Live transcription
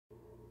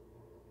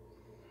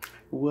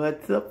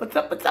What's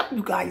up,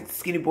 you guys?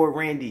 Skinny Boy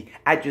Randy.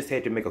 I just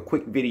had to make a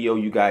quick video,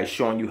 you guys,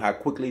 showing you how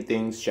quickly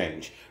things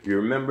change. You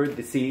remember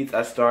the seeds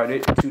I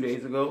started 2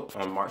 days ago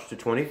on March the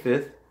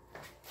 25th?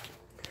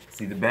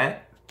 See the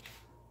back?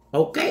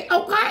 Okay.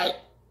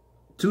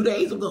 2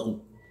 days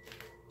ago.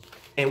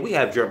 And we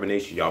have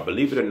germination, y'all.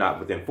 Believe it or not,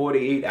 within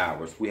 48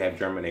 hours, we have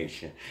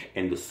germination.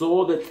 And the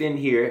soil that's in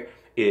here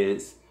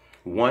is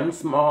one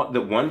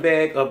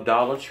bag of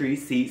Dollar Tree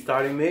seed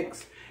starting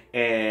mix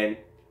and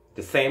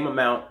the same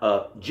amount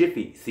of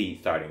Jiffy seed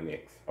starting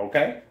mix.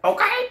 Okay?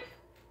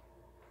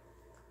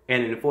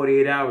 And in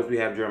 48 hours, we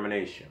have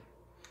germination.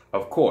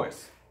 Of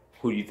course,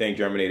 who do you think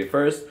germinated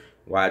first?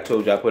 Well, I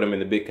told you I put them in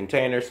the big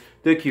containers.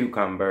 The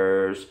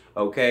cucumbers.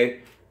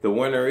 Okay? The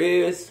winner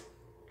is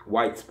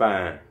white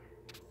spine.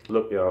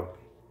 Look, y'all.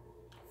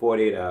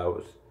 48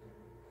 hours.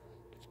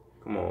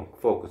 Come on,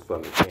 focus for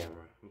me, camera.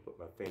 Let me put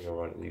my finger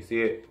on it. You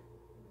see it?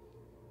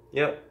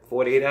 Yep,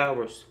 48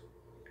 hours.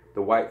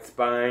 The white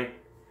spine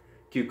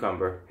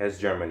cucumber has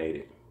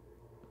germinated.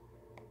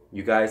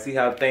 You guys see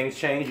how things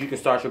change? You can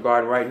start your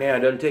garden right now.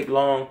 It doesn't take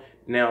long.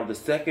 Now,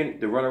 the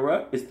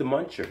runner-up is the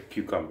muncher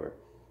cucumber.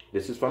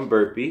 This is from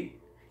Burpee.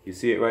 You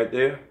see it right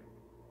there?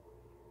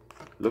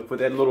 Look for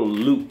that little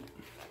loop.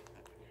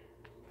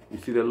 You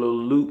see that little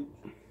loop?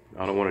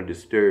 I don't want to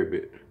disturb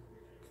it.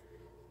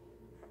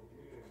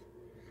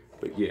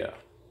 But yeah,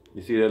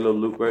 you see that little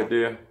loop right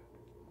there?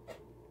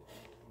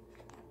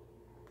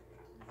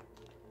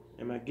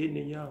 Am I getting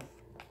it, y'all?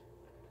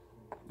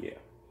 Yeah.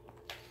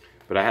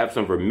 But I have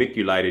some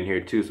vermiculite in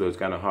here too, so it's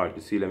kind of hard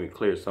to see. Let me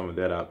clear some of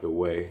that out the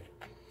way.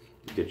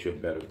 Get you a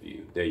better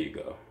view. There you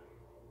go.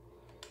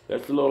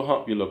 That's the little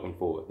hump you're looking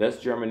for. That's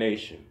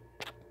germination.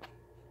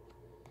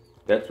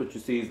 That's what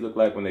your seeds look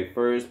like when they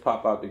first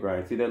pop out the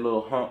ground. See that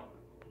little hump?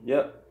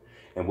 Yep.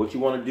 And what you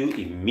want to do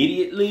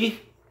immediately,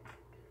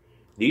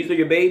 these are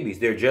your babies.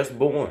 They're just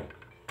born.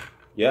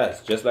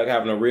 Yes, just like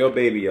having a real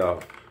baby,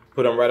 y'all.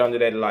 Put them right under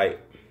that light.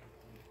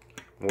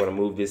 I'm going to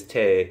move this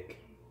tag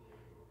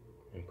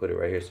and put it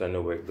right here so I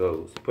know where it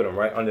goes. Put them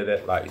right under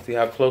that light. You see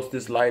how close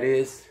this light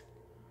is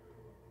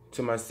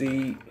to my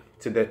seed,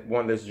 to that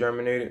one that's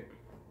germinated?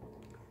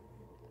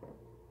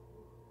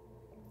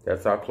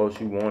 That's how close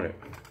you want it.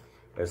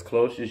 As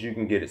close as you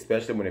can get,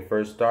 especially when it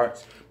first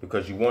starts,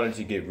 because you want it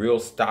to get real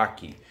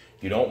stocky.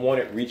 You don't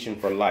want it reaching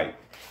for light.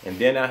 And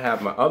then I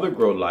have my other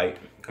grow light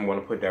I'm going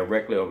to put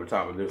directly over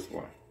top of this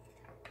one.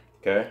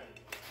 Okay?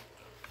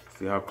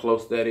 See how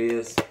close that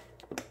is?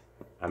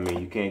 I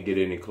mean, you can't get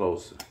any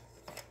closer.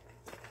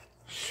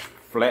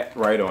 Flat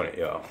right on it,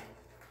 y'all.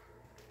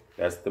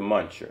 That's the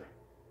muncher.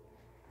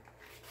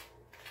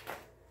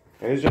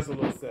 And it's just a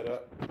little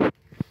setup.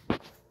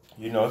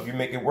 You know, if you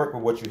make it work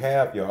with what you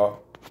have, y'all.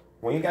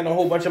 When you got a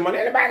whole bunch of money,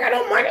 anybody got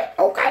no money?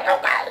 Okay.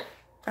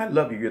 I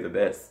love you, you're the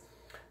best.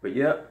 But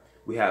yep,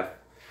 we have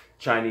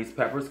Chinese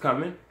peppers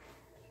coming.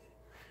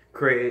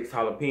 Craig's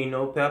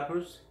jalapeno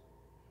peppers.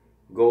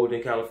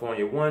 Golden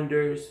California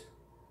Wonders.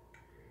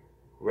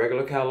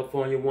 Regular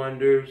California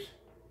Wonders.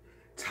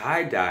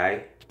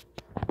 Tie-dye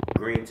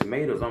green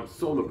tomatoes. I'm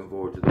so looking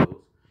forward to those.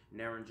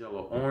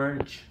 Naranjello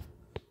orange.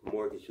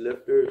 Mortgage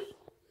lifters.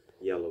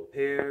 Yellow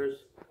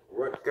pears.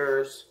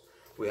 Rutgers.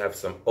 We have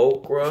some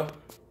okra.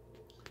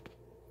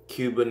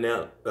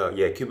 Cubanella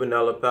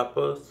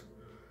peppers,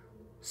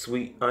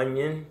 sweet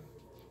onion,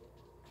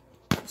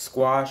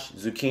 squash,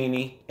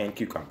 zucchini, and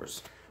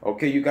cucumbers.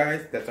 Okay, you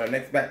guys, that's our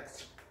next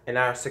batch in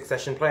our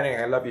succession planning.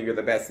 I love you. You're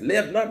the best.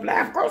 Live, love,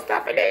 laugh, grow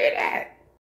stuff, and eat it.